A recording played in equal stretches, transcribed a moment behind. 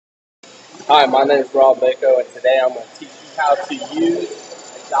Hi, my name is Rob Bako, and today I'm going to teach you how to use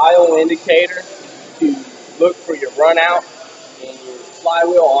a dial indicator to look for your run out and your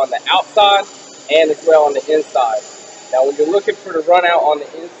flywheel on the outside and as well on the inside. Now, when you're looking for the run out on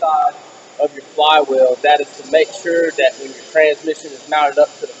the inside of your flywheel, that is to make sure that when your transmission is mounted up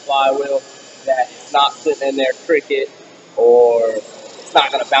to the flywheel, that it's not sitting in there crooked or it's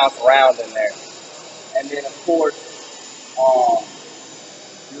not going to bounce around in there. And then, of course,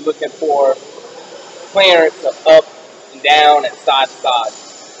 you're looking for clearance of up and down and side to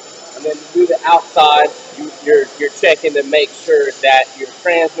side. And then to do the outside, you're checking to make sure that your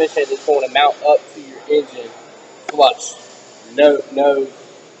transmission is going to mount up to your engine flush. No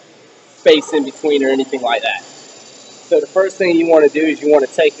space in between or anything like that. So the first thing you want to do is you want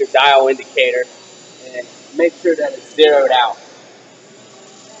to take your dial indicator and make sure that it's zeroed out.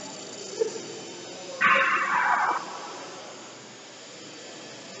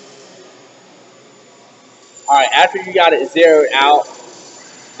 Alright, after you got it zeroed out,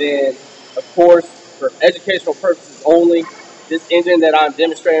 then of course, for educational purposes only, this engine that I'm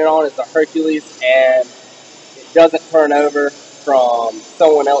demonstrating on is a Hercules, and it doesn't turn over from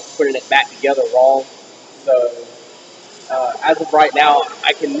someone else putting it back together wrong. So as of right now,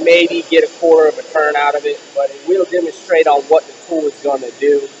 I can maybe get a quarter of a turn out of it, but it will demonstrate on what the tool is going to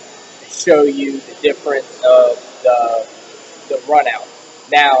do to show you the difference of the run out.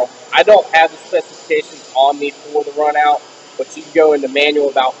 Now, I don't have the specifications on me for the run out, but you can go in the manual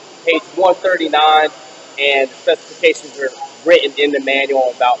about page 139, and the specifications are written in the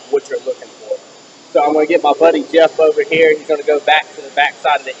manual about what you're looking for. So I'm going to get my buddy Jeff over here. He's going to go back to the back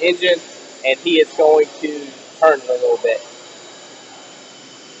side of the engine, and he is going to turn it a little bit.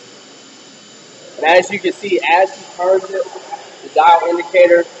 And as you can see, as he turns it, the dial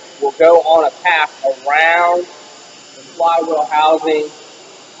indicator will go on a path around the flywheel housing.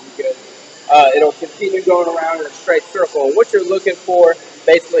 It'll continue going around in a straight circle. And what you're looking for,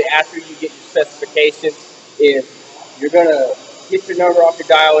 basically, after you get your specifications, is you're going to get your number off your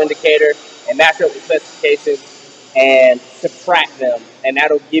dial indicator and match up the specifications and subtract them, and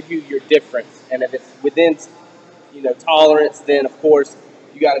that'll give you your difference. And if it's within, tolerance, then of course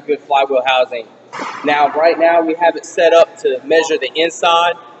you got a good flywheel housing. Now, right now we have it set up to measure the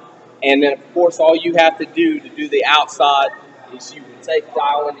inside, and then of course all you have to do the outside is you will take the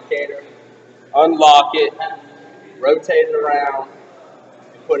dial indicator, unlock it, rotate it around,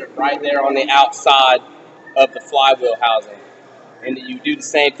 and put it right there on the outside of the flywheel housing. And then you do the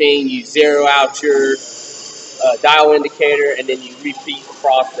same thing, you zero out your dial indicator, and then you repeat the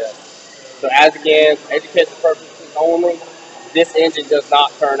process. So as again, educational purposes only, this engine does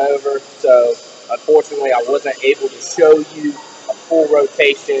not turn over, so unfortunately I wasn't able to show you a full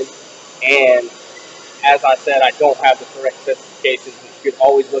rotation, and as I said, I don't have the correct specifications. You could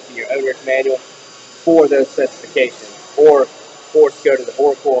always look in your owner's manual for those specifications, or of course go to the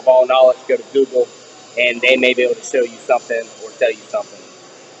Oracle of all knowledge, go to Google, and they may be able to show you something or tell you something.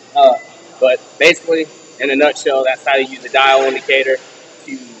 But basically, in a nutshell, that's how you use the dial indicator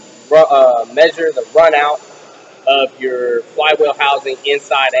to measure the run out of your flywheel housing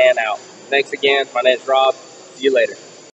inside and out. Thanks again. My name is Rob. See you later.